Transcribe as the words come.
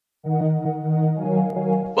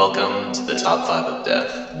Welcome to the Top 5 of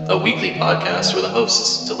Death, a weekly podcast where the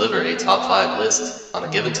hosts deliver a top 5 list on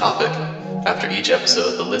a given topic. After each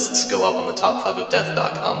episode, the lists go up on the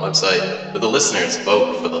top5ofdeath.com website, where the listeners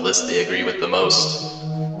vote for the list they agree with the most.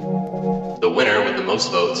 The winner with the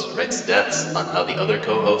most votes writes deaths on how the other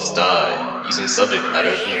co-hosts die, using subject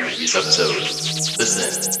matter from the previous episode.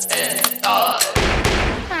 Listen and die.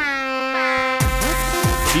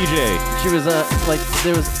 DJ. She was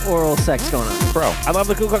there was oral sex going on. Bro, I love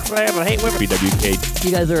the Ku Klux Klan, but I hate women. BWK.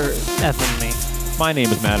 You guys are effing me. My name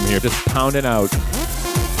is Madam here, just pounding out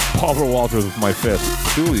Barbara Walters with my fist.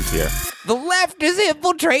 Julie's here. The left is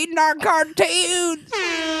infiltrating our cartoons.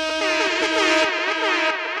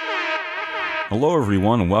 Hello,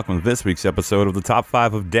 everyone, and welcome to this week's episode of the Top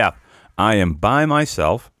 5 of Death. I am by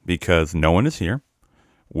myself because no one is here,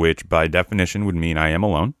 which by definition would mean I am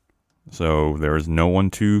alone. So there is no one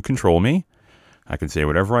to control me. I can say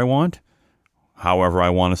whatever I want, however I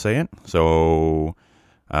want to say it. So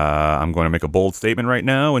I'm going to make a bold statement right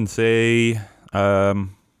now and say, I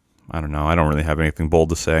don't know. I don't really have anything bold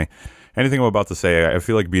to say. Anything I'm about to say, I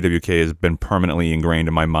feel like BWK has been permanently ingrained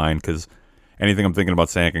in my mind because anything I'm thinking about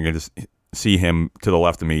saying, I can just see him to the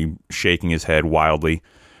left of me shaking his head wildly,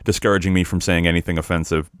 discouraging me from saying anything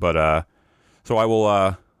offensive. But so I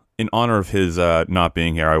will, in honor of his not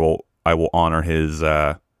being here, I will honor his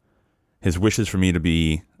wishes for me to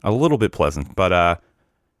be a little bit pleasant. But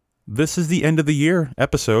this is the end of the year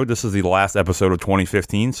episode. This is the last episode of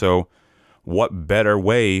 2015. So what better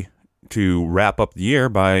way to wrap up the year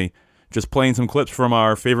by just playing some clips from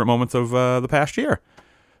our favorite moments of the past year?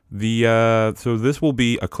 So this will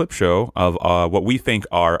be a clip show of what we think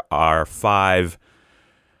are our 5,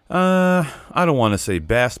 I don't want to say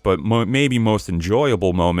best, but maybe most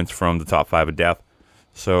enjoyable moments from the Top 5 of Death.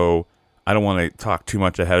 So I don't want to talk too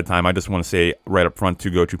much ahead of time. I just want to say right up front to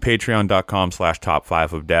go to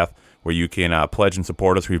patreon.com/top5ofdeath, where you can pledge and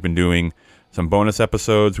support us. We've been doing some bonus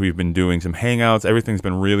episodes. We've been doing some hangouts. Everything's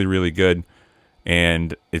been really, really good.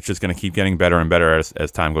 And it's just going to keep getting better and better as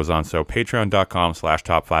time goes on. So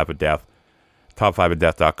patreon.com/top5ofdeath,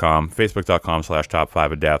 top5ofdeath.com,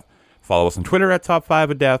 facebook.com/top5ofdeath. Follow us on Twitter at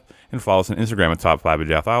top5ofdeath, and follow us on Instagram at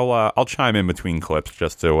top5ofdeath. I'll chime in between clips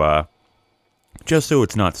just so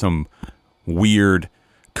it's not some weird,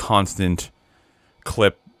 constant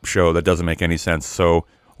clip show that doesn't make any sense. So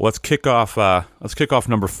let's kick off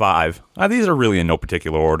number 5. These are really in no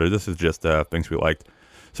particular order. This is just things we liked.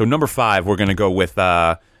 So number 5, we're going to go with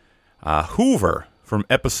Hoover from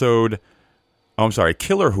episode... Oh, I'm sorry,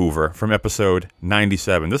 Killer Hoover from episode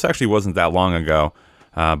 97. This actually wasn't that long ago,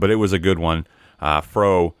 but it was a good one.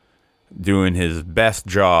 Fro doing his best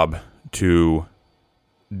job to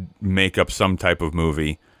make up some type of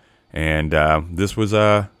movie. And this was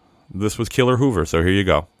Killer Hoover, so here you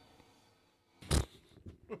go.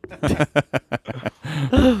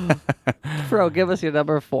 Fro, give us your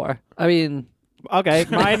number 4. I mean... Okay,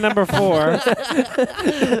 my number 4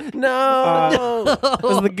 No!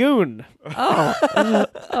 was the Goon.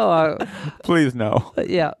 Please no.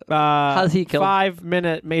 Yeah. How's he killed?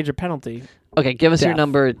 5-minute major penalty. Okay, give us your Death.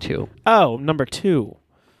 number 2. Oh, number 2.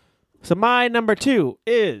 So my number 2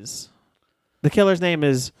 is... The killer's name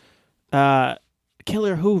is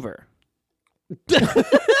Killer Hoover.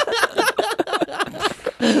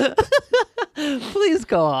 Please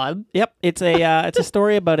go on. Yep, it's a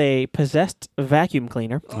story about a possessed vacuum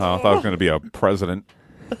cleaner. Oh, I thought it was going to be a president.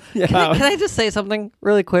 Can I just say something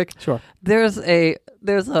really quick? Sure. There's a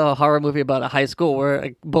horror movie about a high school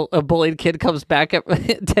where a bullied kid comes back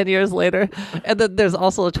 10 years later, and then there's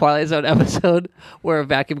also a Twilight Zone episode where a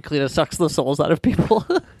vacuum cleaner sucks the souls out of people.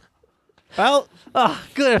 Well,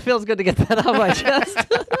 Good. It feels good to get that off my chest,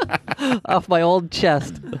 off my old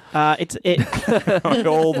chest. An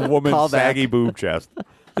old woman's saggy boob chest.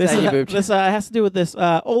 This Saggy boob has to do with this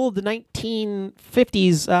old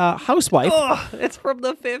 1950s housewife It's from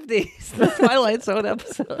the 50s. The Twilight Zone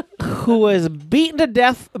episode. who was beaten to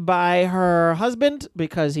death by her husband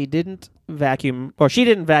because he didn't vacuum, or she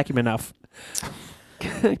didn't vacuum enough.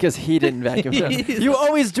 Because he didn't vacuum. You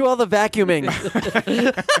always do all the vacuuming.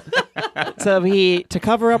 So to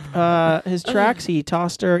cover up his tracks, he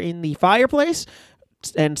tossed her in the fireplace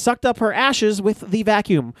and sucked up her ashes with the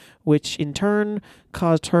vacuum, which in turn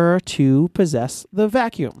caused her to possess the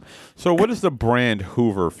vacuum. So what does the brand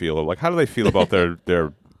Hoover feel like? How do they feel about their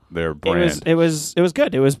their brand. It was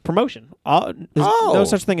good. It was promotion. There's no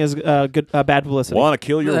such thing as bad publicity. Want to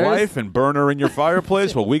kill your There's- wife and burn her in your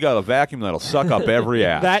fireplace? Well, we got a vacuum that'll suck up every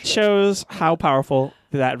ass. That shows how powerful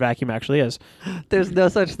that vacuum actually is. There's no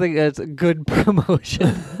such thing as good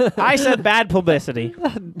promotion. I said bad publicity.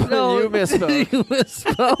 No, You misspoke. You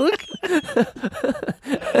misspoke.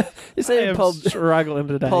 You I say am Paul struggling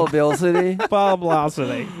today. Publicity.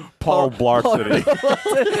 Publicity. Paul Blart City.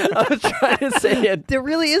 I was trying to say it. There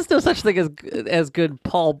really is no such thing as good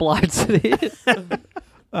Paul Blart City.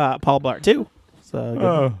 Paul Blart too. So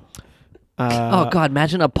good. Oh God!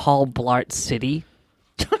 Imagine a Paul Blart City.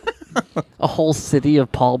 A whole city of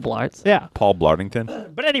Paul Blarts. Yeah. Paul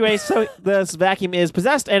Blartington. But anyway, so this vacuum is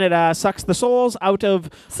possessed and it sucks the souls out of.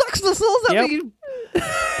 Sucks the souls out Yep. of you.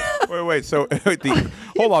 Wait. So,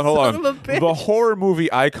 hold on. Son of a bitch. The horror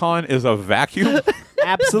movie icon is a vacuum?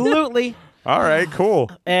 Absolutely. All right, cool.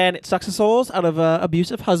 And it sucks the souls out of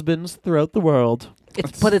abusive husbands throughout the world.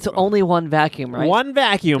 But it's only one vacuum, right? One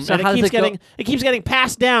vacuum, So and how does it keeps getting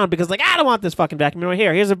passed down because like I don't want this fucking vacuum. Anyway,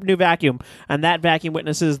 here's a new vacuum, and that vacuum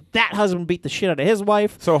witnesses that husband beat the shit out of his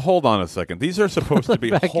wife. So hold on a second. These are supposed to be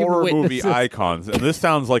Vacuum horror movie witnesses. icons, and this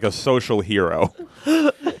sounds like a social hero.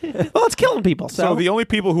 Well, it's killing people. So the only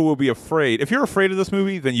people who will be afraid, if you're afraid of this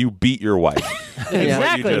movie, then you beat your wife.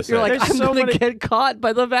 exactly. just You're said. like, There's I'm so gonna many- get caught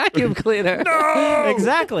by the vacuum cleaner.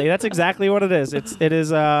 Exactly. That's exactly what it is. It is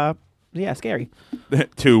scary.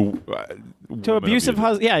 to To abusive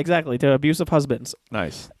yeah, exactly. To abusive husbands.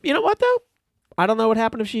 Nice. You know what though? I don't know what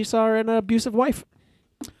happened if she saw an abusive wife.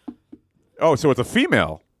 Oh, so it's a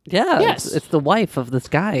female. Yeah, Yes. it's the wife of this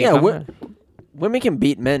guy. Yeah, I'm women can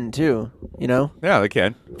beat men too. You know. Yeah, they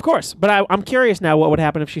can. Of course, but I'm curious now. What would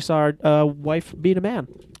happen if she saw a wife beat a man,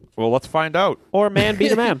 Well, let's find out. or a man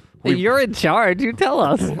beat a man? You're in charge. You tell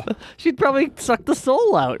us. She'd probably suck the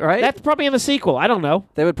soul out, right? That's probably in the sequel. I don't know.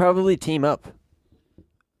 They would probably team up.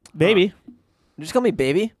 Maybe. Just call me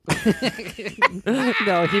baby. No,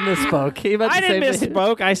 he misspoke. He meant I to didn't say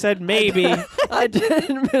misspoke. I said maybe. I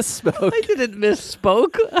didn't misspoke. I didn't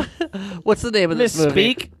misspoke. What's the name of this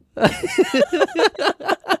movie? Misspeak.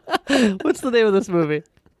 What's the name of this movie?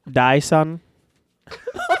 Die, son.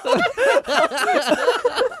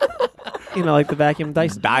 You know, like the vacuum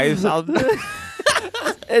dice. Dies out.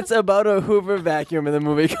 It's about a Hoover vacuum in the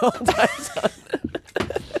movie called Dyson.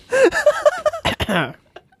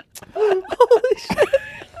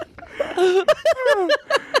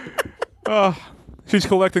 Oh, she's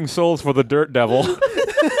collecting souls for the dirt devil.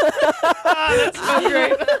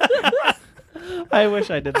 I wish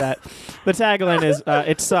I did that. The tagline is,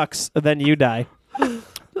 it sucks, then you die.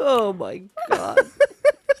 Oh my god.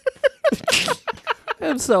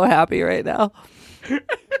 I'm so happy right now.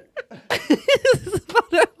 It's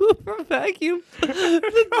about a Hoover vacuum.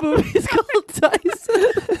 The movie's called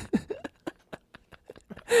Dyson.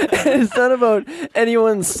 It's not about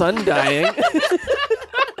anyone's son dying.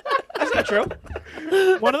 That's not true.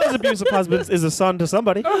 One of those abusive husbands is a son to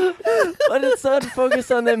somebody. But it's not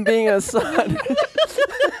focused on them being a son.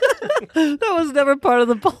 That was never part of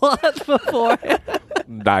the plot before.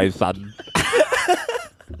 Dies, son.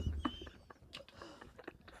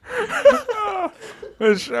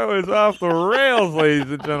 This show is off the rails,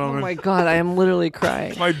 ladies and Oh gentlemen. my god, I am literally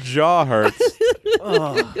crying. My jaw hurts.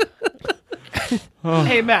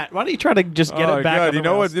 Hey, Matt, why don't you try to just get Oh, it back God. on You the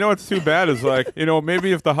know rails? what? You know what's too bad is like,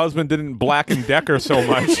 maybe if the husband didn't blacken Decker so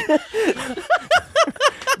much,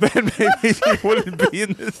 then maybe he wouldn't be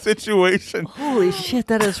in this situation. Holy shit,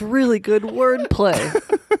 that is really good wordplay.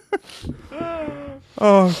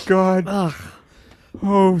 Oh God. Ugh.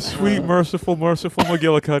 Oh, sweet, merciful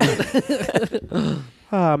McGillicuddy.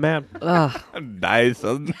 Oh, man. Ugh. Nice.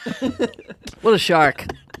 What a shark.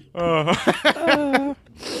 Oh.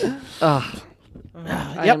 Ugh.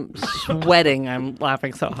 I am sweating. I'm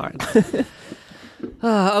laughing so hard.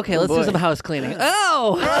 Okay, let's do boy. some house cleaning.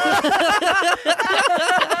 Oh!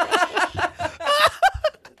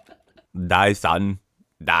 Die, son.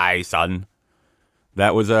 Die, son.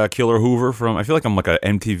 That was Killer Hoover from, I feel like I'm like a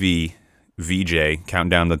MTV VJ, counting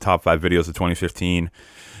down the top 5 videos of 2015.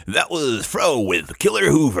 That was Fro with Killer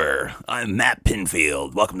Hoover. I'm Matt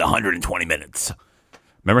Pinfield. Welcome to 120 Minutes.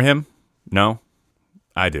 Remember him? No?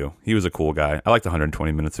 I do. He was a cool guy. I liked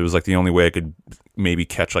 120 Minutes. It was like the only way I could maybe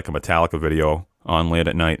catch like a Metallica video on late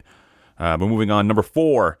at night. But moving on, number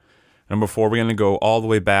 4. Number 4, we're going to go all the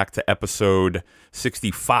way back to episode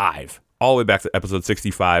 65. All the way back to episode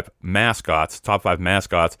 65, mascots, top 5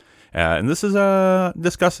 mascots. And this is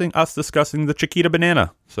discussing the Chiquita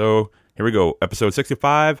banana. So here we go. Episode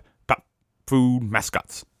 65, top food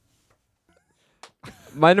mascots.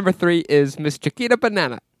 My number 3 is Miss Chiquita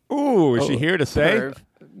Banana. Ooh, is she here to say? Perv.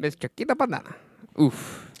 Miss Chiquita Banana.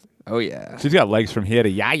 Oof. Oh yeah. She's got legs from here to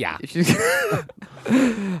yaya. She's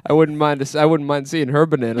I wouldn't mind seeing her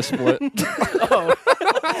banana split.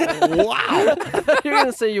 Wow. You're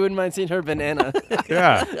gonna say you wouldn't mind seeing her banana.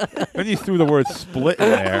 Yeah. Then you threw the word split in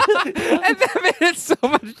there. And that made it so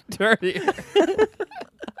much dirtier.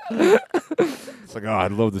 It's like, oh,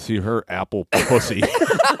 I'd love to see her apple pussy.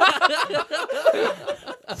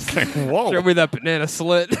 It's like, whoa. Show me that banana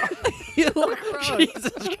slit.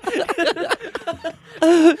 Jesus.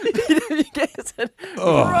 You guys said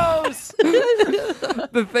gross.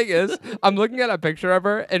 The thing is, I'm looking at a picture of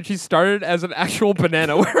her, and she started as an actual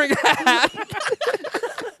banana wearing a hat.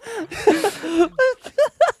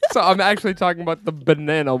 So I'm actually talking about the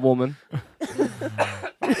banana woman.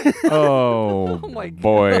 Oh, my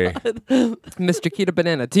boy. Miss Chiquita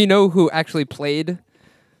Banana. Do you know who actually played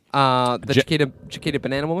the Chiquita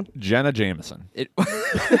Banana woman? Jenna Jameson.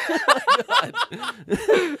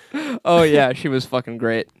 Oh, yeah, she was fucking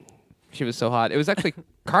great. She was so hot. It was actually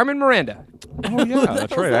Carmen Miranda. Oh, yeah,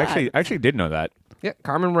 that's right. I actually did know that. Yeah,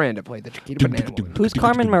 Carmen Miranda played the Chiquita Banana woman. Who's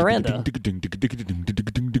Carmen Miranda?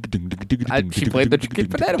 She played the Chiquita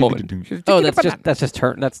Banana woman. She was Oh, Chiquita that's just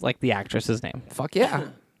her. That's like the actress's name. Fuck yeah.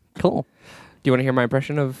 Cool. Do you want to hear my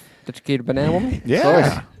impression of the Chiquita Banana woman?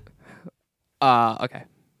 Yeah. Okay.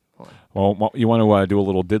 Well, you want to do a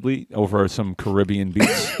little diddly over some Caribbean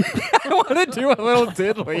beats? I want to do a little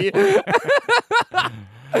diddly.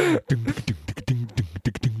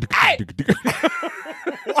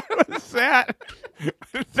 What was that?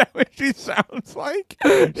 Is that what she sounds like?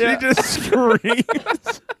 She just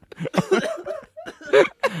screams.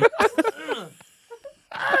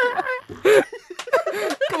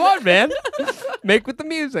 Come on, man. Make with the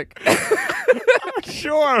music.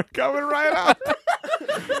 Sure, coming right up.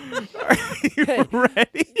 Are you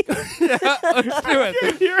ready? Yeah, let's do it.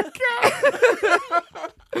 Here it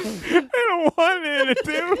goes. And a 1 and a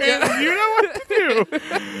 2, and you know what to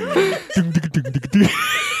do.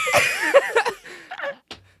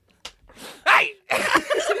 Hey!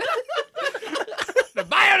 The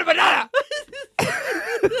buy a banana!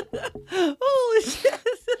 Holy shit!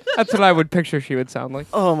 That's what I would picture she would sound like.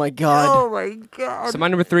 Oh my god. my god! So my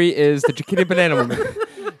number 3 is the Chiquita Banana woman.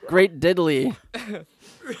 Great diddly.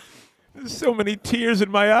 There's so many tears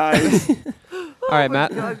in my eyes. All right,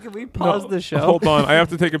 Matt. God, can we pause the show? Hold on, I have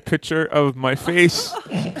to take a picture of my face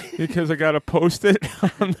because I gotta post it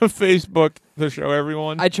on the Facebook to show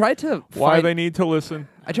everyone I tried to why they need to listen.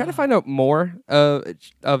 I tried to find out more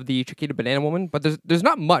of the Chiquita Banana woman, but there's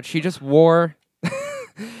not much. She just wore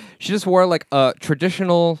like a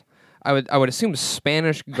traditional, I would assume,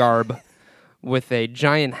 Spanish garb with a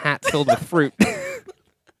giant hat filled with fruit.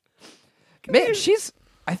 Man,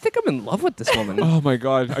 I think I'm in love with this woman. Oh my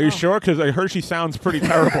god, are you sure? Because I heard she sounds pretty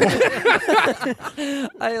terrible.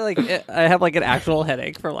 I have like an actual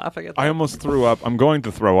headache for laughing at that. I almost threw up. I'm going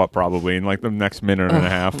to throw up probably in like the next minute and a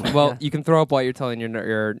half. Well, you can throw up while you're telling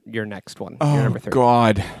your next one. Your Oh number 3.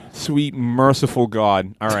 God, sweet merciful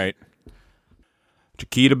God! All right,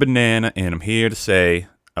 Chiquita Banana, and I'm here to say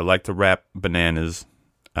I like to wrap bananas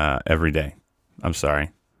every day. I'm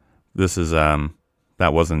sorry, this is that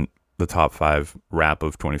wasn't the top 5 rap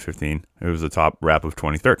of 2015. It was the top rap of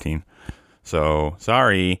 2013. So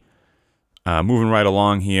sorry. Moving right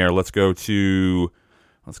along here. I'm looking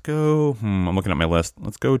at my list.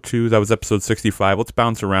 Let's go to, that was episode 65. Let's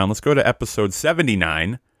bounce around. Let's go to episode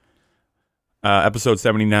 79. Episode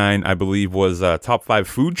 79, I believe, was top 5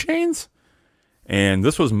 food chains. And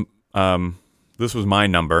this was my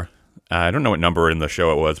number. I don't know what number in the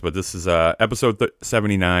show it was, but this is episode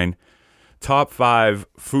 79. Top 5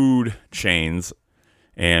 food chains,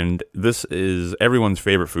 and this is everyone's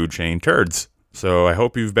favorite food chain, Turds. So I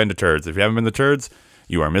hope you've been to Turds. If you haven't been to Turds,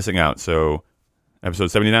 you are missing out. So episode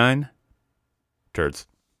 79, Turds.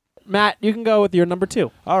 Matt, you can go with your number 2.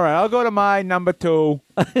 All right, I'll go to my number 2.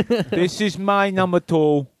 This is my number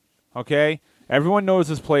 2. Okay, everyone knows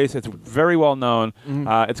this place. It's very well known.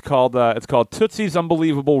 It's called Tootsie's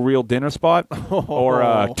Unbelievable Real Dinner Spot,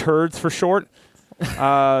 or Turds for short.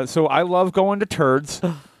 So I love going to Turds.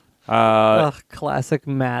 Classic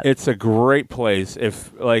Matt. It's a great place.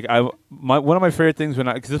 If like one of my favorite things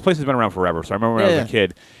because this place has been around forever. So I remember when I was a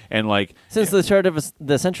kid, and like Since the start of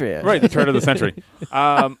the century. right, the turn of the century.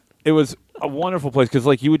 It was a wonderful place because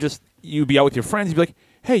like you'd be out with your friends. You'd be like,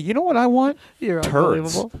 hey, you know what I want? You're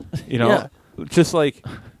Turds. unbelievable. You know, just like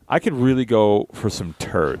I could really go for some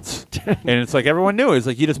turds. And it's like everyone knew. It's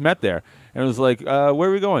like you just met there. And it was like, where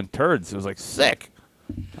are we going? Turds. It was like, sick.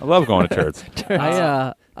 I love going to Turds.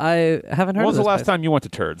 I haven't heard. When was of the this last place. time you went to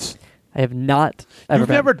Turds? I have not ever You've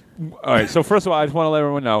been. never. All right. So first of all, I just want to let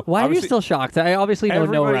everyone know. Why are you obviously, still shocked? I obviously know no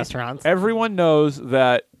everybody- restaurants. Everyone knows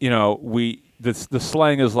that the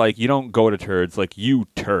slang is like you don't go to turds, like you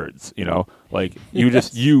turds. Like you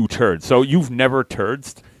just you turds. So you've never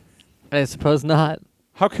turds. I suppose not.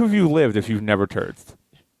 How have you lived if you've never turds?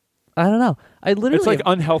 I don't know. I literally. It's like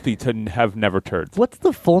unhealthy to have never turds. What's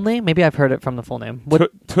the full name? Maybe I've heard it from the full name.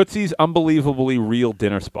 What? Tootsie's Unbelievably Real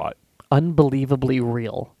Dinner Spot. Unbelievably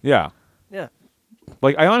real. Yeah. Yeah.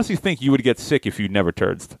 Like I honestly think you would get sick if you never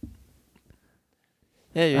turds.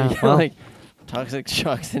 Yeah, you're well. like toxic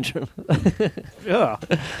shock syndrome. Yeah.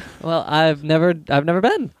 Well, I've never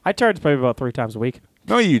been. I turds probably about 3 times a week.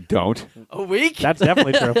 No, you don't. A week? That's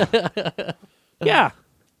definitely true. Yeah.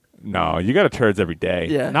 No, you got to turds every day.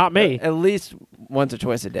 Yeah. Not me. At least once or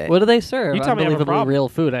twice a day. What do they serve? You tell me I have a Unbelievably problem. real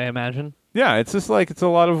food, I imagine. Yeah, it's just like it's a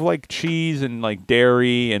lot of like cheese and like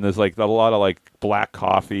dairy and there's like a lot of like black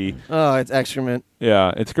coffee. Oh, it's excrement.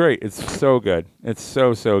 Yeah, it's great. It's so good. It's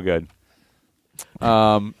so good.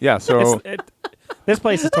 Yeah, so This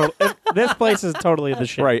place is this place is totally the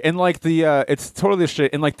shit. right, and like the it's totally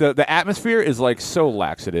shit, and like the atmosphere is like so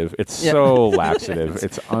laxative. It's Yeah. so laxative.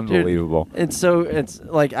 It's unbelievable. It's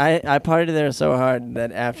like I partied there so hard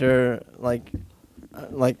that after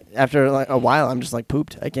a while I'm just like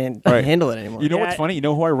pooped. I can't Right. handle it anymore. You know Yeah. what's funny? You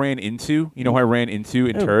know who I ran into? You know who I ran into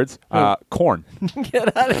in Who? turds? Corn.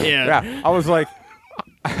 Get out of here. Yeah, I was like,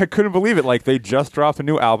 I couldn't believe it. Like they just dropped a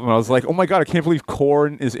new album. I was like, oh my god, I can't believe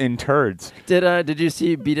Corn is in turds. Did you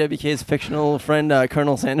see BWK's fictional friend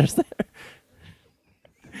Colonel Sanders there?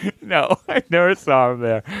 No, I never saw him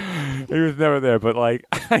there. He was never there. But like,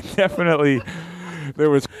 I definitely. There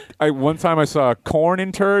was. One time I saw Corn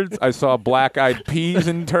in turds. I saw Black Eyed Peas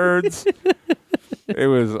in turds. It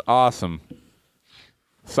was awesome.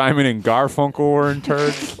 Simon and Garfunkel were in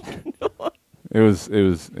turds. It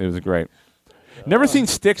was great. Never seen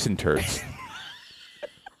Sticks in turds.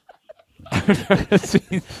 I've never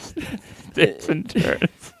seen Sticks in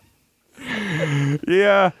turds.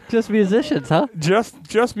 Yeah, Just musicians, huh?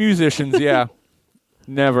 just musicians. Yeah,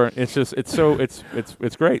 never. It's just it's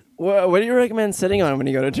great. What do you recommend sitting on when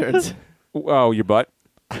you go to turds? Oh, your butt.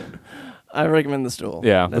 I recommend the stool.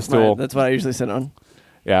 Yeah, the stool. That's what I usually sit on.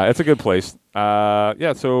 Yeah, it's a good place.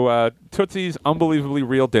 Yeah, so Tootsie's Unbelievably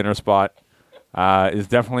Real Dinner Spot is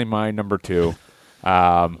definitely my number 2.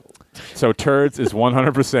 So turds is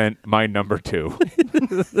 100% my number 2.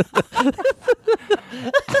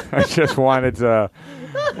 I just wanted to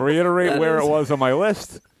reiterate where it was on my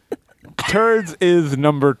list. Turds is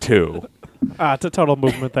number 2. It's a total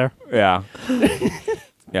movement there. Yeah.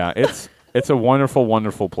 Yeah, it's a wonderful,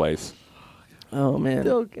 wonderful place. Oh man.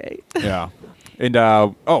 Okay. Yeah. And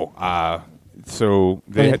so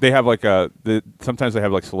they have like sometimes they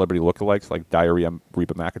have like celebrity lookalikes like Diarrhea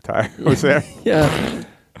Reba McEntire was there. Yeah.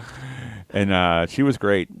 And she was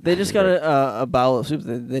great. They just got a bowl of soup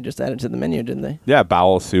that they just added to the menu, didn't they? Yeah,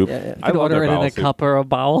 bowel soup. Yeah, yeah. I You could love order their it in bowel a soup. cup or a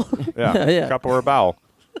bowl. Yeah, Yeah. cup or a bowel.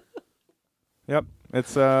 Yep,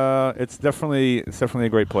 it's definitely a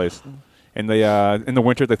great place. In the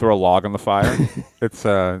winter they throw a log on the fire. It's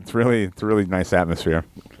really nice atmosphere.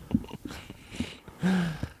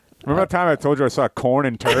 Remember that time I told you I saw Corn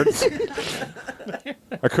and turds?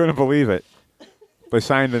 I couldn't believe it. They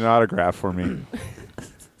signed an autograph for me.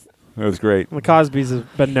 It was great. The Cosbys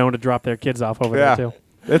have been known to drop their kids off over Yeah. there too.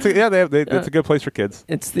 It's a good place for kids.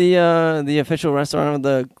 It's the official restaurant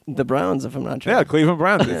of the Browns, if I'm not sure. Yeah, Cleveland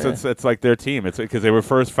Browns. It's like their team. It's because they were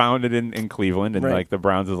first founded in Cleveland, and Right. like the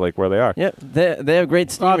Browns is like where they are. Yep. They have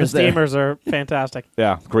great Oh, the steamers there. steamers are fantastic.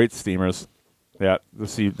 Yeah, great steamers. Yeah,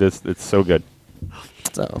 it's so good.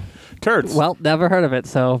 So Turds. Well, never heard of it,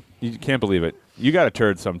 so You can't believe it. You got a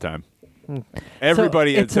turd sometime.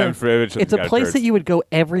 Everybody in it's a- San Francisco. it's a place that you would go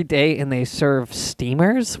every day, and they serve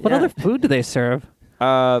steamers. What Yeah. other food do they serve?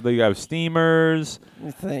 They have steamers. I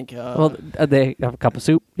think. Well, they have a cup of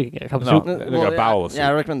soup. You can get a cup of No. soup. They got a bowl of Yeah, I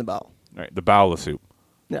soup. recommend the bowl. Right, the bowl of soup.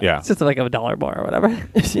 Yeah. Yeah, It's just like $1 more or whatever.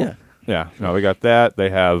 Yeah. yeah. No, they got that. They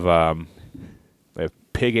have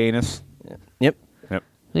pig anus. Yep. Yep.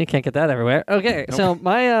 You can't get that everywhere. Okay, so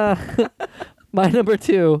my my number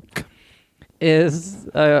 2 is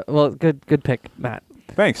good pick, Matt.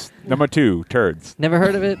 Thanks. Number 2, turds. Never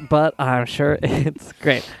heard of it, but I'm sure it's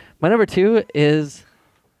great. My number 2 is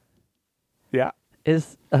Yeah.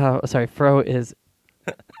 Fro is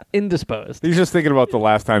indisposed. He's just thinking about the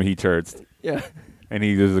last time he turds, Yeah. and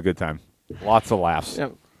this is a good time. Lots of laughs.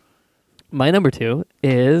 Yep. My number 2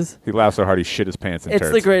 is He laughed so hard he shit his pants in It's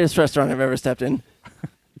turds. the greatest restaurant I've ever stepped in.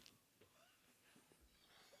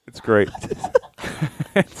 It's great.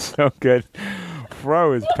 It's so good.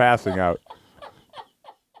 Fro is passing out.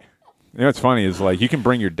 You know what's funny is like you can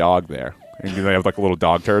bring your dog there, and they have like a little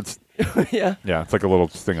dog turds. Yeah. Yeah, it's like a little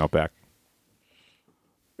thing out back.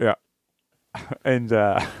 Yeah, and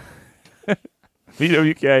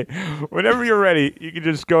VWK, whenever you're ready, you can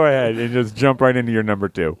just go ahead and just jump right into your number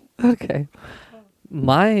 2. Okay.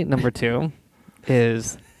 My number 2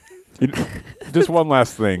 is Just one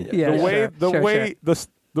last thing. Yeah, the way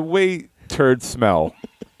the way turds smell.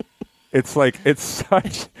 It's like it's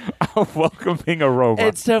such a welcoming aroma.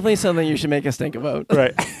 It's definitely something you should make us think about.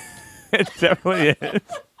 Right. It definitely is.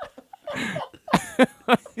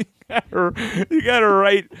 you gotta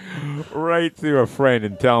write to a friend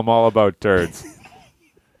and tell them all about turds.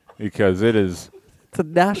 Because it is it's a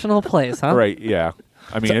national place, huh? right, yeah.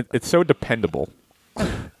 I mean it's so dependable.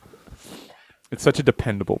 It's such a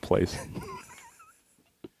dependable place.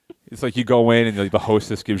 It's like you go in and the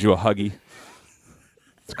hostess gives you a huggy.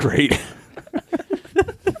 It's great.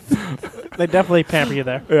 They definitely pamper you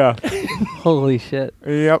there. Yeah. Holy shit.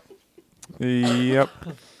 Yep.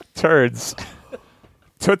 Turds.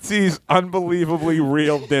 Tootsie's unbelievably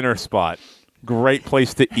real dinner spot. Great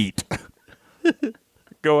place to eat.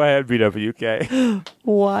 Go ahead, BWK.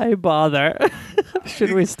 Why bother?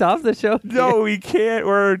 Should we stop the show? No, we can't.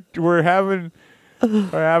 We're having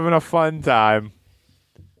a fun time.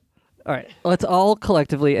 All right. Let's all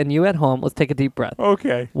collectively, and you at home, let's take a deep breath.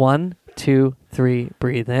 Okay. 1, 2, 3.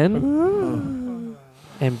 Breathe in.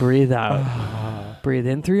 And breathe out. Breathe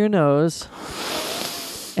in through your nose.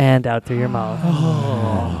 And out through your mouth.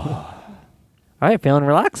 All right. Feeling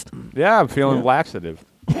relaxed? Yeah, I'm feeling laxative.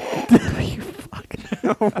 You fuck.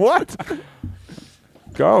 What?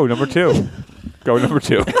 Go, number 2. Go, number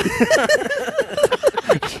 2.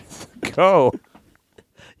 Go.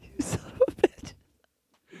 You son of a bitch.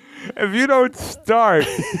 If you don't start,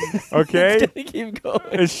 okay? Keep going.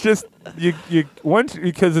 It's just you once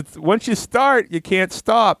you start, you can't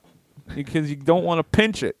stop because you don't want to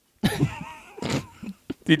pinch it.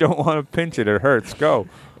 You don't want to pinch it; it hurts. Go.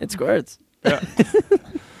 It squirts.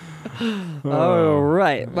 All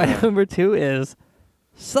right. My number 2 is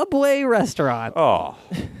Subway restaurant. Oh,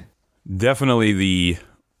 definitely the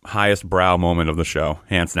highest brow moment of the show,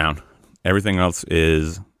 hands down. Everything else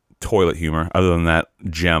is toilet humor, other than that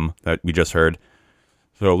gem that we just heard.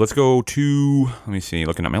 So let's go to, let me see,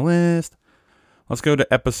 looking at my list. Let's go to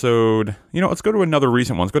episode, let's go to another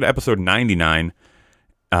recent one. Let's go to episode 99,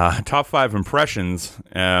 top 5 impressions.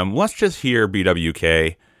 Let's just hear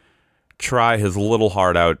BWK try his little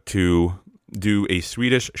heart out to do a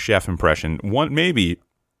Swedish chef impression. Maybe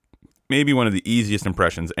one of the easiest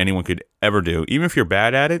impressions anyone could ever do. Even if you're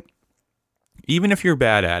bad at it,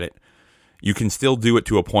 you can still do it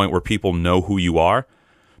to a point where people know who you are.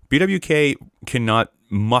 BWK cannot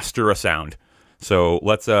muster a sound. So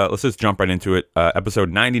let's just jump right into it.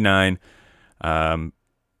 Episode 99,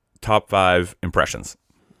 top 5 impressions.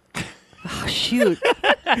 Oh, shoot.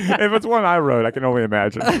 If it's one I wrote, I can only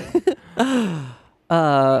imagine.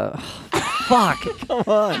 Fuck. Come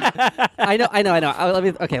on. I know.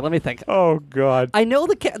 Let me think. Oh God. I know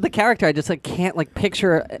the character. I just can't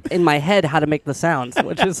picture in my head how to make the sounds,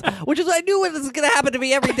 which is I knew it was going to happen to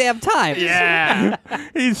me every damn time. Yeah.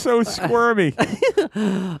 He's so squirmy.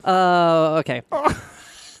 Okay.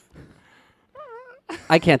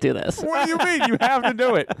 I can't do this. What do you mean? You have to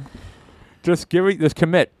do it. Just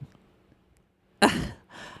commit.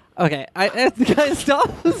 Okay. Guys, stop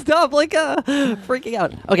freaking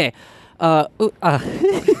out. Okay. I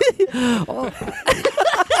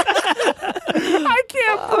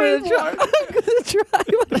can't I'm gonna try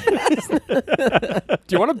my best.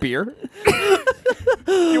 Do you want a beer?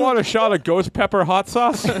 You want a shot of ghost pepper hot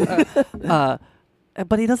sauce? But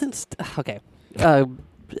he doesn't. Okay. Okay,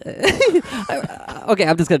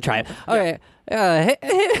 I'm just gonna try it. Okay. Hey,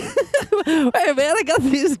 man, I got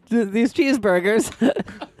these cheeseburgers.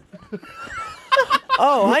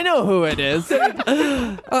 Oh, I know who it is. This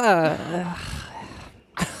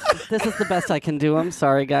is the best I can do. I'm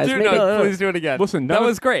sorry, guys. Dude, Maybe- please do it again. Listen, that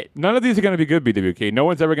was great. None of these are going to be good, BWK. No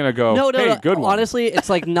one's ever going to go, No, hey, good one. Honestly, it's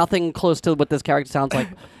nothing close to what this character sounds like.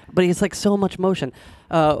 But he's so much motion.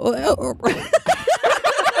 Let's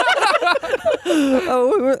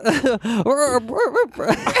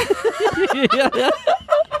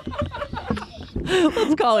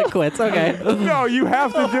call it quits. Okay. No, you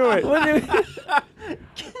have to do it.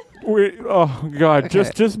 Oh God, Okay.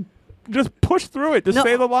 just push through it. Just No.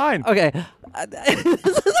 say the line. Okay. This is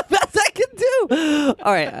the best I can do.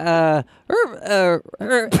 All right.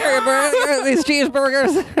 These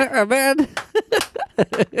cheeseburgers are bad.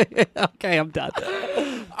 Okay, I'm done.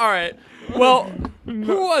 All right. Well,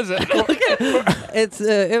 who was it? It's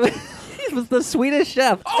It was the Swedish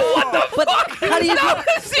Chef. Oh, what the fuck? How do you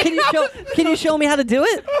can you show me how to do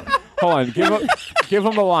it? Hold on. Give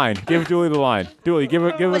him the line. Give Dooley the line. Dooley, give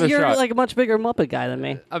it But a you're shot. like a much bigger Muppet guy than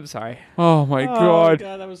me. I'm sorry. Oh my Oh, God.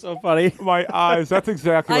 God, that was so funny. My eyes. That's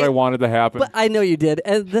exactly what I wanted to happen. But I know you did.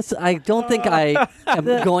 And this, I don't think I am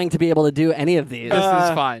going to be able to do any of these. This is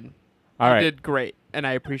fine. All You right. did great, and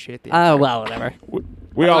I appreciate the. Oh, well, whatever.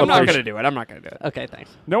 We all I'm not appreciate- gonna do it. I'm not gonna do it. Okay,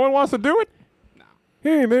 thanks. No one wants to do it?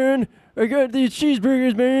 Hey, man, I got these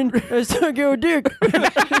cheeseburgers, man. I suck your dick.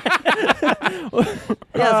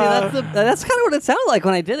 Yeah, see, that's kind of what it sounded like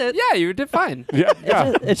when I did it. Yeah, you did fine. Yeah.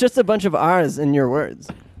 Yeah. It's just a bunch of R's in your words.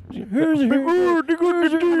 I mean, after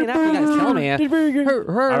you guys tell me. All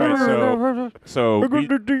right, so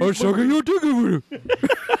I'm sucking your dick over.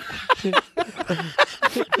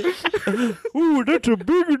 ooh, that's a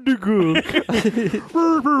bigger nigga.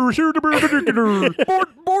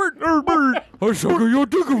 I'm sucking your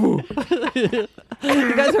dick over.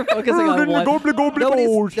 You guys are focusing on one.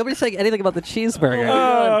 Nobody's saying anything about the cheeseburger.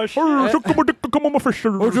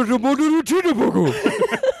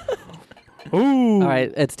 Ooh. All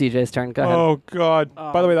right, it's DJ's turn. Go ahead. Oh God!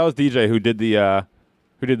 By the way, that was DJ who did the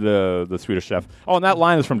Swedish Chef. Oh, and that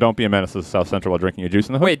line is from "Don't Be a Menace to South Central while drinking your juice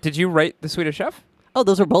in the hood." Wait, did you write the Swedish Chef? Oh,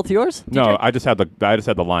 those were both yours? no, I just had the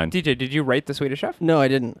line. DJ, did you write the Swedish Chef? No, I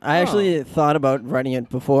didn't. I actually thought about writing it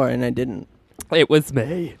before, and I didn't. It was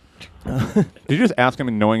me. Did you just ask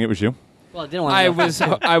him knowing it was you? Well, I didn't want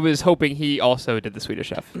to. I was hoping he also did the Swedish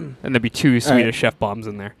Chef, and there'd be two Swedish Chef bombs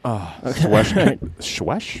in there. Oh,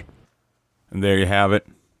 Schwesh. And there you have it.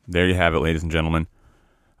 There you have it, ladies and gentlemen.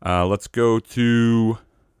 Let's go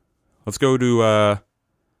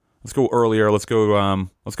earlier. Let's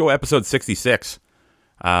go episode 66.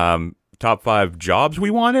 Top 5 jobs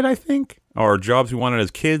we wanted, I think, or jobs we wanted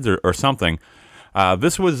as kids, or something.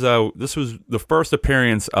 This was the first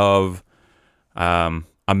appearance of a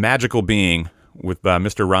magical being with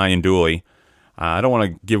Mr. Ryan Dooley. I don't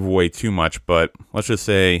want to give away too much, but let's just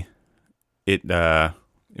say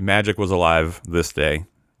magic was alive this day.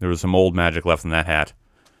 There was some old magic left in that hat.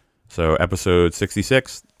 So episode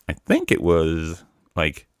 66, I think it was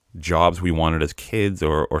like jobs we wanted as kids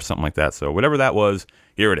or something like that. So whatever that was,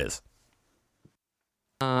 here it is.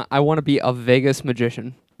 I want to be a Vegas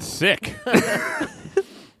magician. Sick.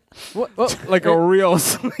 Like a real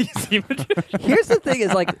sleazy magician. Here's the thing: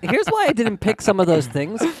 here's why I didn't pick some of those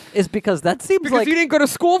things. Is because that seems Because like you didn't go to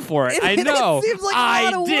school for it. I know. It seems like I a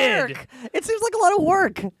lot of did. work. It seems like a lot of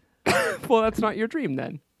work. Well, that's not your dream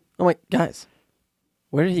then. Oh my, guys,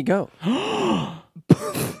 where did he go? Oh.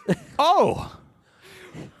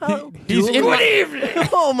 He's in Good evening.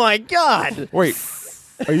 Oh my God! Wait,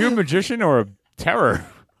 are you a magician or a terror?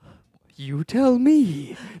 You tell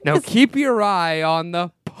me. Now keep your eye on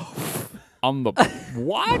the. On the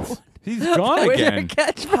what? He's gone Where's your again.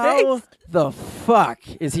 catchphrase? How the fuck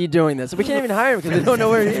is he doing this? We can't even hire him because we don't know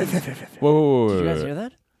where he is. Did Whoa. you guys hear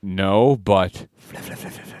that? No, but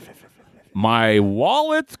my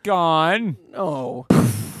wallet's gone, No.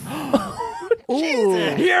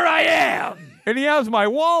 Here I am. and he has my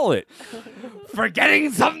wallet.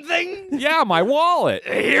 Forgetting something? Yeah, my wallet.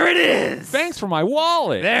 Here it is. Thanks for my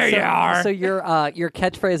wallet. There you are. So your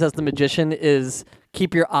catchphrase as the magician is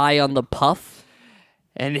keep your eye on the puff.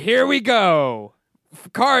 And here we go.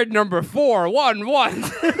 Card number 411.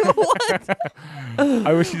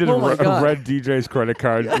 I wish you did Oh my God. read DJ's credit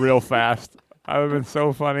card real fast. That would have been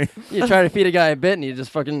so funny. You try to feed a guy a bit, and he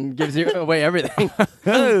just fucking gives you away everything.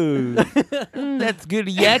 Oh, that's good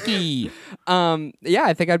yucky. Yeah,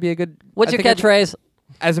 I think I'd be a good. What's I your think I'd- catchphrase?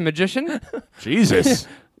 As a magician? Jesus.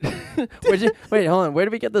 Wait, hold on. Where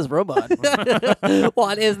did we get this robot?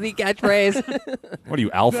 What is the catchphrase? What are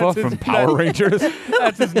you, Alpha from Power Rangers?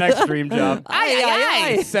 That's his next dream job. Aye,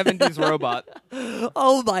 aye, aye. 70s robot.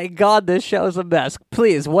 Oh my God, this show's a mess.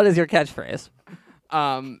 Please, what is your catchphrase?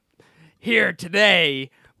 Here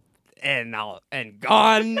today and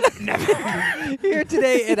gone. Never. Here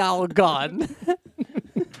today and all gone.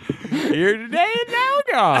 Here today and now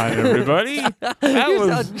gone, everybody. That You was.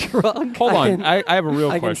 sound drunk. Hold on, I have a real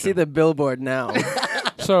I question. can see the billboard now.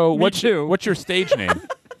 So, too. what's your stage name?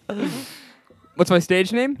 What's my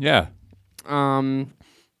stage name? Yeah. The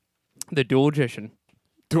Dual-Magician.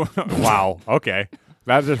 Wow. Okay.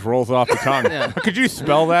 That just rolls off the tongue. Could you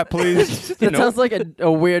spell that, please? That sounds like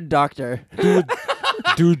a weird doctor.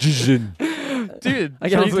 Dual-Magician. Dude, I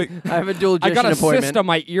have a dual I got a appointment. cyst on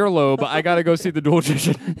my earlobe. I gotta go see the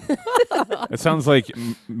Dual-Magician. It sounds like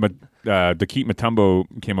Dakit Matumbo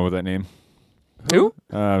came up with that name. Who?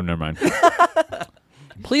 Oh, never mind.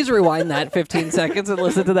 Please rewind that 15 seconds and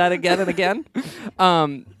listen to that again and again.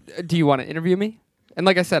 Do you want to interview me? And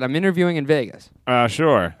like I said, I'm interviewing in Vegas.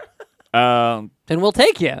 Sure. Then we'll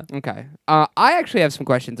take you. Okay. I actually have some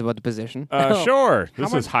questions about the position. Sure.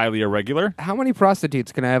 This much- is highly irregular. How many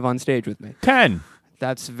prostitutes can I have on stage with me? 10.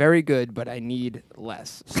 That's very good, but I need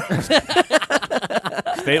less.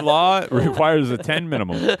 State law requires a 10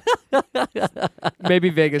 minimum. Maybe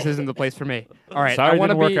Vegas isn't the place for me. All right. Sorry, I it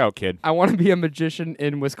wanna didn't work be, out, kid. I want to be a magician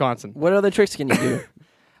in Wisconsin. What other tricks can you do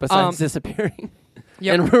besides disappearing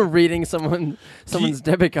Yep. and reading someone's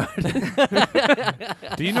debit card?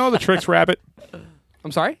 Do you know the Tricks Rabbit?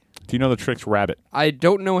 I'm sorry? Do you know the Tricks Rabbit? I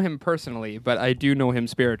don't know him personally, but I do know him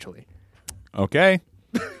spiritually. Okay.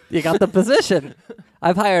 You got the position.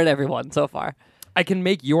 I've hired everyone so far. I can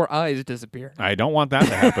make your eyes disappear. I don't want that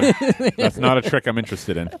to happen. That's not a trick I'm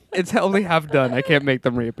interested in. It's only half done. I can't make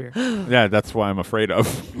them reappear. Yeah, that's why I'm afraid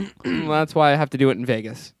of. Well, that's why I have to do it in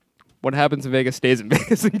Vegas. What happens in Vegas stays in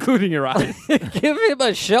Vegas, including your eyes. Give him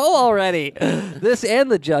a show already. This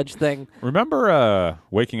and the judge thing. Remember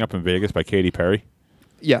Waking Up in Vegas by Katy Perry?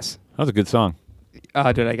 Yes. That was a good song.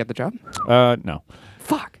 Did I get the job? No.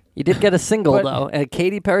 Fuck. You did get a single, But- though. A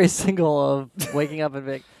Katy Perry single of Waking Up in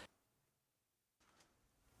Vegas.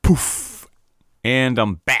 Poof. And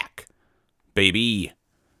I'm back, baby.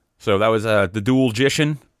 So that was the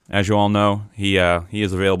Dual-Gician. As you all know, he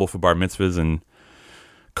is available for bar mitzvahs and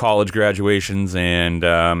college graduations and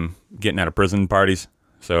getting out of prison parties.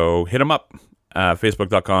 So hit him up.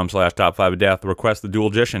 Facebook.com/top5ofdeath. Request the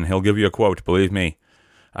Dual-Gician. He'll give you a quote, believe me.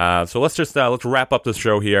 So let's wrap up this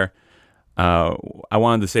show here. I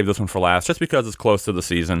wanted to save this one for last just because it's close to the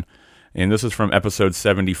season. And this is from episode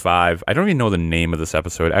 75. I don't even know the name of this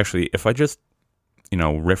episode. Actually, if I just,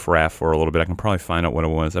 riff-raff for a little bit, I can probably find out what it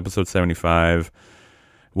was. Episode 75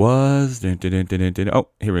 was... Oh,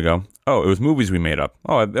 here we go. Oh, it was movies we made up.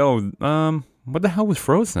 What the hell was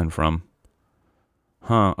Frozen from?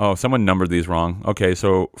 Huh. Oh, someone numbered these wrong. Okay,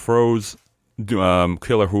 so Froze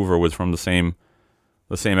Killer Hoover was from the same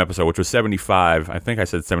episode, which was 75. I think I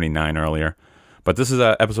said 79 earlier. But this is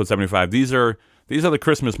episode 75. These are the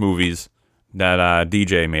Christmas movies that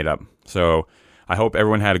DJ made up. So I hope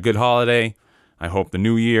everyone had a good holiday. I hope the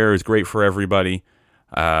new year is great for everybody.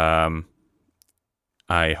 I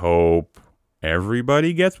hope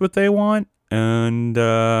everybody gets what they want. And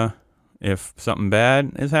if something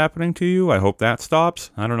bad is happening to you, I hope that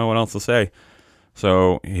stops. I don't know what else to say.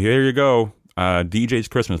 So here you go. DJ's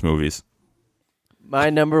Christmas movies. My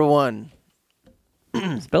number one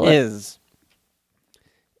Spill it.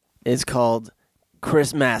 is called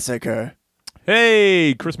Chris Massacre.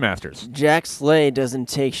 Hey, Chris Masters. Jack Slade doesn't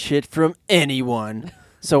take shit from anyone.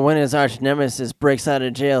 So when his arch nemesis breaks out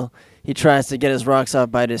of jail, he tries to get his rocks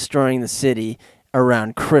off by destroying the city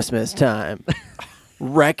around Christmas time.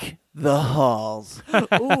 Wreck the halls.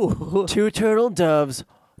 Ooh. 2 turtle doves,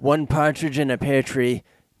 1 partridge in a pear tree,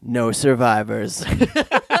 no survivors.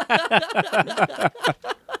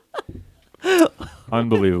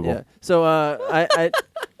 Unbelievable. Yeah. So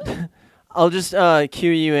I'll just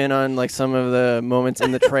cue you in on like some of the moments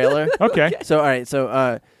in the trailer. Okay. So all right.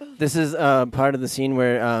 So this is part of the scene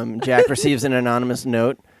where Jack receives an anonymous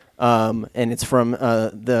note, and it's from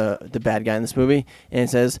the bad guy in this movie, and it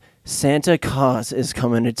says Santa Claus is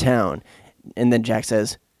coming to town, and then Jack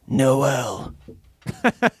says Noel,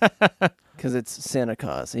 because it's Santa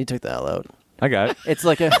Claus. He took the L out. I got it. It's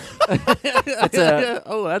like a. It's a.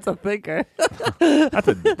 Oh, that's a thinker. That's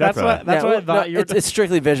That's what a I thought no, you were. it's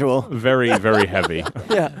strictly visual. very, very heavy.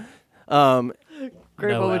 Yeah.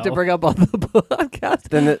 Great Noel. moment to bring up on the podcast.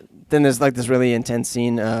 Then there's like this really intense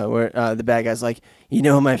scene where the bad guy's like, you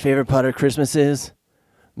know what my favorite part of Christmas is?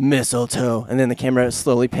 Mistletoe. And then the camera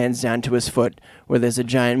slowly pans down to his foot where there's a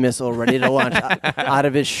giant missile ready to launch out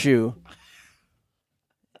of his shoe.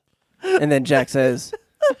 And then Jack says,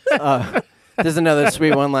 there's another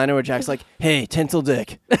sweet one-liner where Jack's like, hey, Tinsel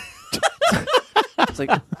Dick. It's like,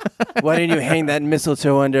 why didn't you hang that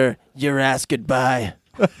mistletoe under your ass goodbye?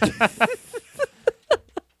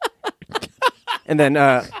 And then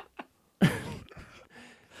I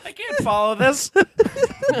can't follow this.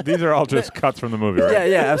 These are all just cuts from the movie, right?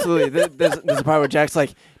 yeah, absolutely. There's a part where Jack's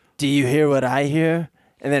like, do you hear what I hear?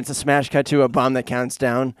 And then it's a smash cut to a bomb that counts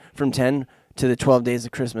down from 10 to the 12 days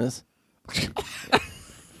of Christmas.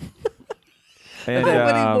 And, How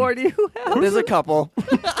many more do you have? There's a couple.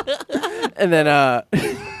 And then,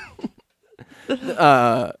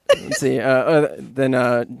 let's see.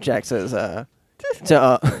 Then Jack says,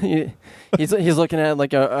 he's looking at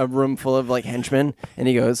like a room full of like henchmen, and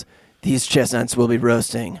he goes, "These chestnuts will be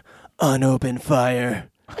roasting, unopened fire."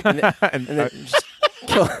 And then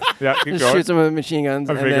Yeah, keep Just going. shoots him with machine guns,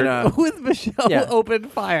 I and figured. then With Michelle Yeah. open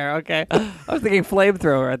fire. Okay, I was thinking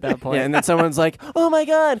flamethrower at that point. yeah, and then someone's like, "Oh my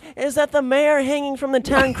God, is that the mayor hanging from the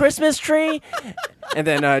town Christmas tree?" And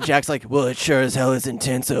then Jack's like, "Well, it sure as hell is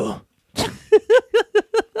intenso."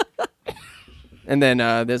 And then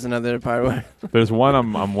there's another part where, There's one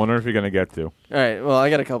I'm wondering if you're gonna get to. all right, well, I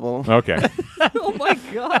got a couple. Okay. Oh my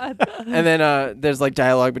god. And then there's like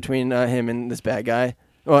dialogue between him and this bad guy.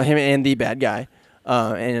 Well, him and the bad guy.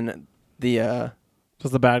 And the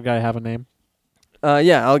Does the bad guy have a name?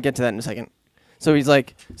 yeah, I'll get to that in a second. So he's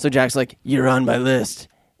like, so Jack's like, "You're on my list."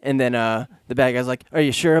 And then the bad guy's like, "Are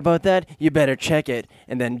you sure about that? You better check it."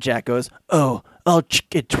 And then Jack goes, "Oh, I'll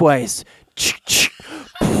check it twice."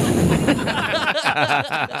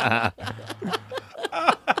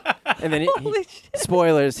 And then Holy shit.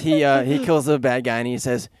 spoilers, he kills the bad guy and he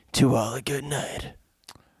says, "To all a good night."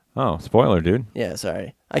 Oh, spoiler, dude. Yeah,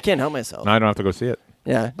 sorry. I can't help myself. Now I don't have to go see it.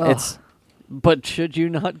 Yeah, Oh. it's But should you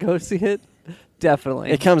not go see it?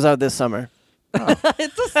 Definitely. it comes out this summer.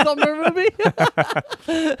 It's a summer movie.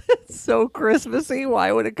 It's so Christmassy.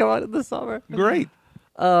 Why would it come out in the summer? Great.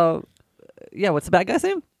 Yeah, what's the bad guy's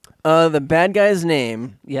name? The bad guy's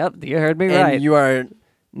name, Yep, you heard me and right. you are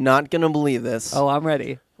not gonna believe this. Oh, I'm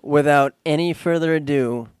ready. Without any further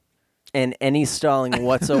ado and any stalling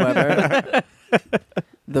whatsoever,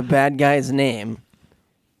 the bad guy's name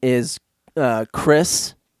is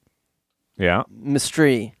Chris Yeah.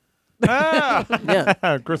 Mistry. Ah,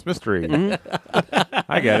 Yeah, Christmas tree.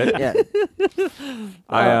 I get it. yeah.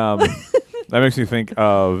 That makes me think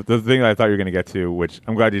of the thing that I thought you were going to get to, which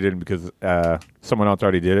I'm glad you didn't because someone else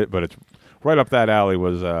already did it, but it's right up that alley.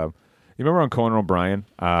 Was you remember on Conan O'Brien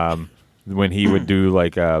when he would do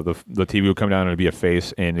like the TV would come down and it'd be a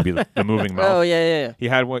face and it'd be the moving mouth. Oh yeah. He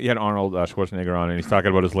had Arnold Schwarzenegger on, and he's talking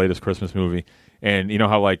about his latest Christmas movie, and you know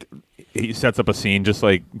how like he sets up a scene just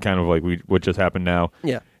like kind of like what just happened now.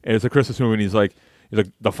 Yeah. And it's a Christmas movie, and he's like,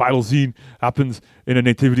 the final scene happens in a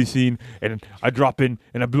nativity scene, and I drop in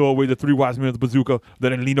and I blow away the three wise men with the bazooka.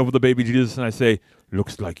 Then I lean over the baby Jesus and I say,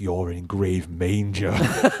 "Looks like you're in grave manger."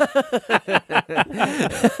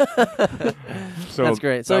 So That's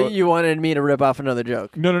great. So you wanted me to rip off another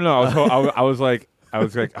joke? No. I was like, oh,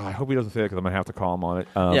 I hope he doesn't say it because I'm gonna have to call him on it.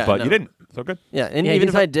 Yeah, but no. you didn't. So good. Yeah, and Yeah, even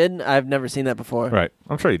he's if I did, I've never seen that before. Right.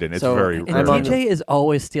 I'm sure you didn't. It's So- very. And And very on TJ is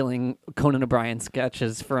always stealing Conan O'Brien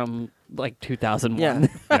sketches from like 2001. Yeah.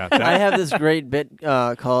 yeah, that- I have this great bit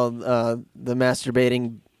called the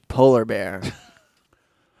masturbating polar bear.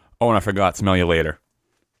 Oh, and I forgot. Smell you later.